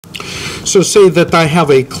So say that I have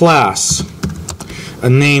a class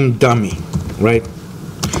named dummy, right?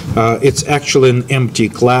 It's actually an empty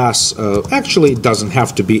class. Actually, it doesn't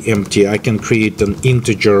have to be empty. I can create an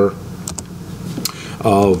integer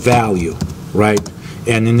value, right?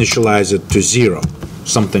 And initialize it to 0,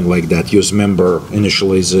 something like that. Use member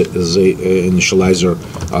initializer as a initializer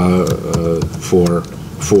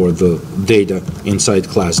for the data inside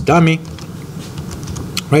class dummy,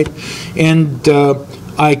 right? And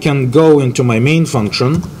I can go into my main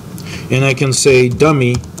function, and I can say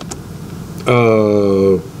dummy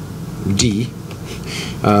D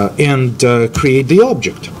and create the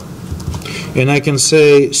object. And I can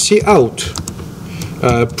say cout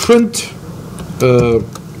print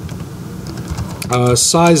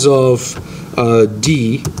size of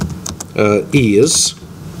D is,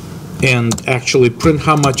 and actually print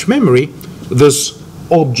how much memory this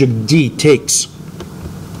object D takes.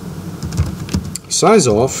 Size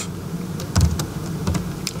of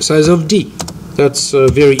D. That's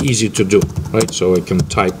very easy to do, right? So I can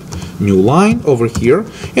type new line over here,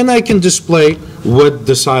 and I can display what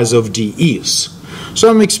the size of D is. So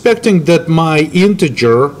I'm expecting that my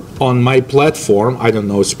integer on my platform, I don't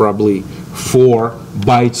know, it's probably 4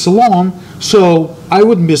 bytes long, so I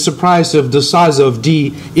wouldn't be surprised if the size of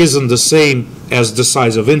D isn't the same as the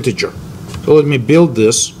size of integer. So let me build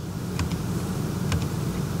this.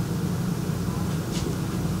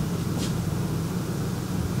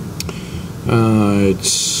 It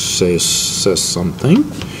says something.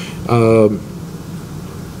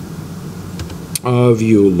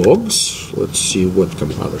 View logs. Let's see what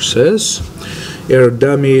compiler says. Error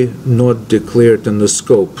dummy not declared in the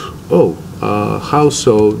scope. Oh, how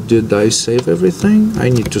so? Did I save everything? I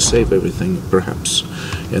need to save everything, perhaps,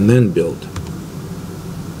 and then build.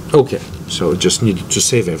 Okay, so just needed to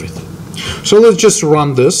save everything. So let's just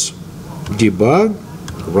run this. Debug,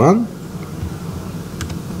 run.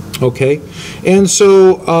 Okay, and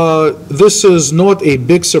so this is not a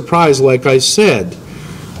big surprise, like I said.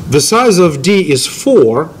 The size of D is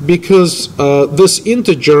 4 because this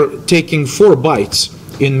integer taking 4 bytes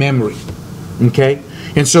in memory. Okay,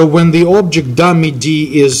 and so when the object dummy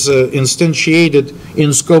D is instantiated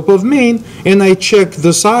in scope of main, and I check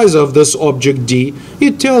the size of this object D,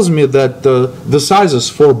 it tells me that the size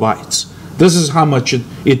is 4 bytes. This is how much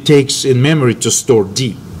it takes in memory to store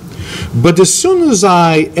D. But as soon as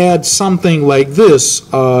I add something like this,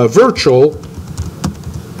 virtual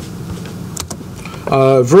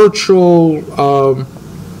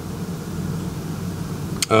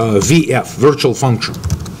VF, virtual function,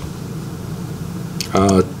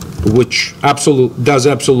 which does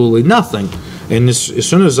absolutely nothing, and as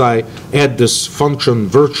soon as I add this function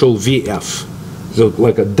virtual VF, so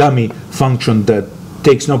like a dummy function that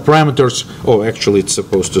takes no parameters, oh, actually it's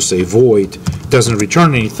supposed to say void, doesn't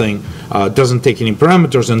return anything, doesn't take any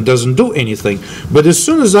parameters, and doesn't do anything. But as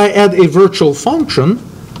soon as I add a virtual function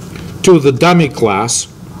to the dummy class,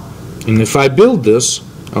 and if I build this,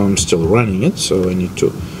 oh, I'm still running it, so I need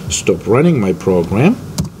to stop running my program.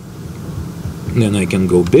 And then I can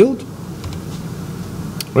go build,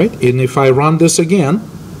 right? And if I run this again,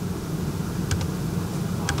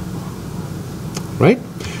 right?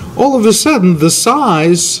 All of a sudden, the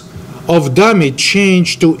size of dummy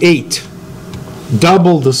changed to 8,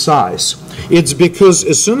 double the size. It's because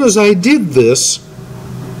as soon as I did this,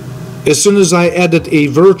 as soon as I added a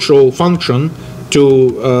virtual function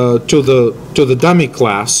to the dummy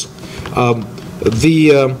class,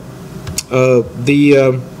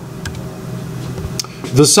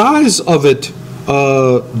 the size of it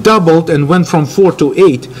doubled and went from 4 to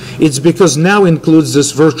 8. It's because now includes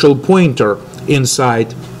this virtual pointer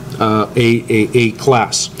inside a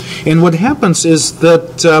class. And what happens is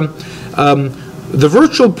that the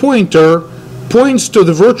virtual pointer points to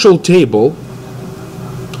the virtual table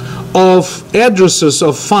of addresses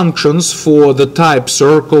of functions for the type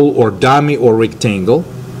circle or dummy or rectangle,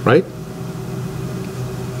 right?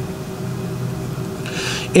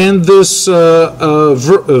 And this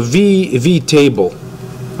V table,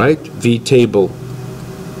 right? V table.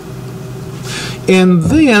 And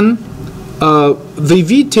then the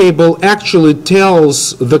V table actually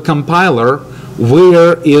tells the compiler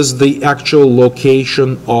where is the actual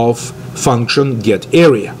location of function get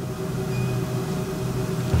area.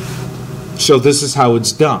 So this is how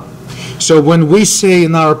it's done. So when we say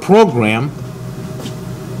in our program,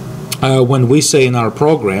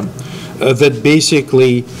 that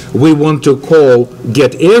basically we want to call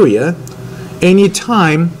get area,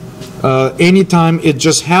 anytime it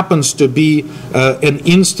just happens to be an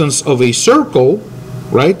instance of a circle,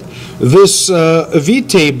 right? This V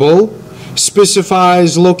table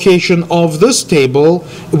specifies location of this table,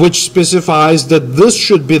 which specifies that this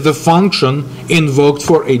should be the function invoked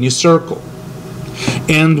for any circle.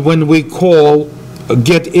 And when we call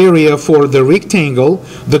get area for the rectangle,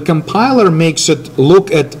 the compiler makes it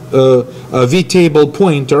look at a VTable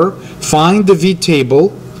pointer, find the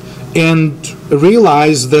VTable, and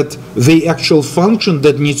realize that the actual function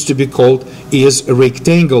that needs to be called is a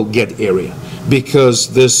rectangle get area,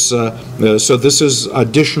 because this so this is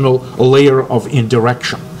additional layer of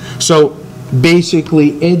indirection. So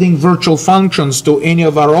basically adding virtual functions to any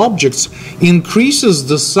of our objects increases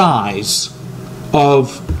the size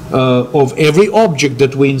of every object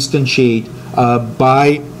that we instantiate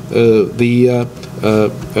by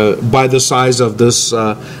the size of this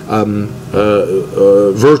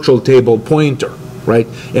virtual table pointer, right?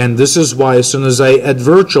 And this is why as soon as I add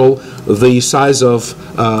virtual, the size of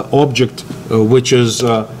object, which is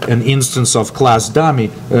an instance of class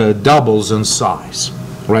dummy, doubles in size,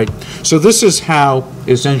 right? So this is how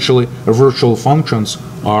essentially virtual functions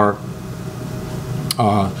are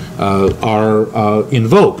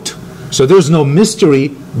invoked. So there's no mystery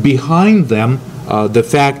behind them. The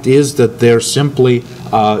fact is that they're simply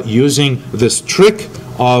using this trick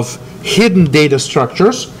of hidden data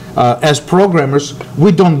structures. As programmers,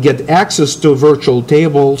 we don't get access to virtual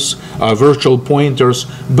tables, virtual pointers,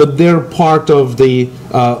 but they're part of the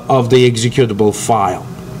executable file,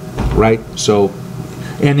 right? So,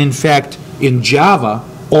 and in fact, in Java,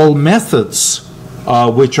 all methods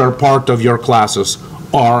which are part of your classes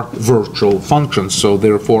are virtual functions. So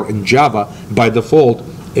therefore, in Java, by default,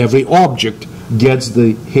 every object gets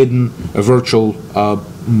the hidden virtual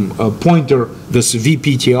pointer, this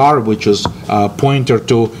VPTR, which is pointer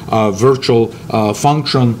to virtual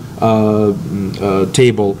function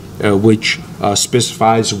table, which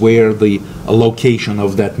specifies where the location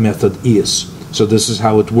of that method is. So this is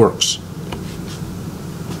how it works.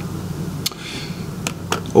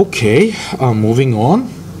 Okay, moving on.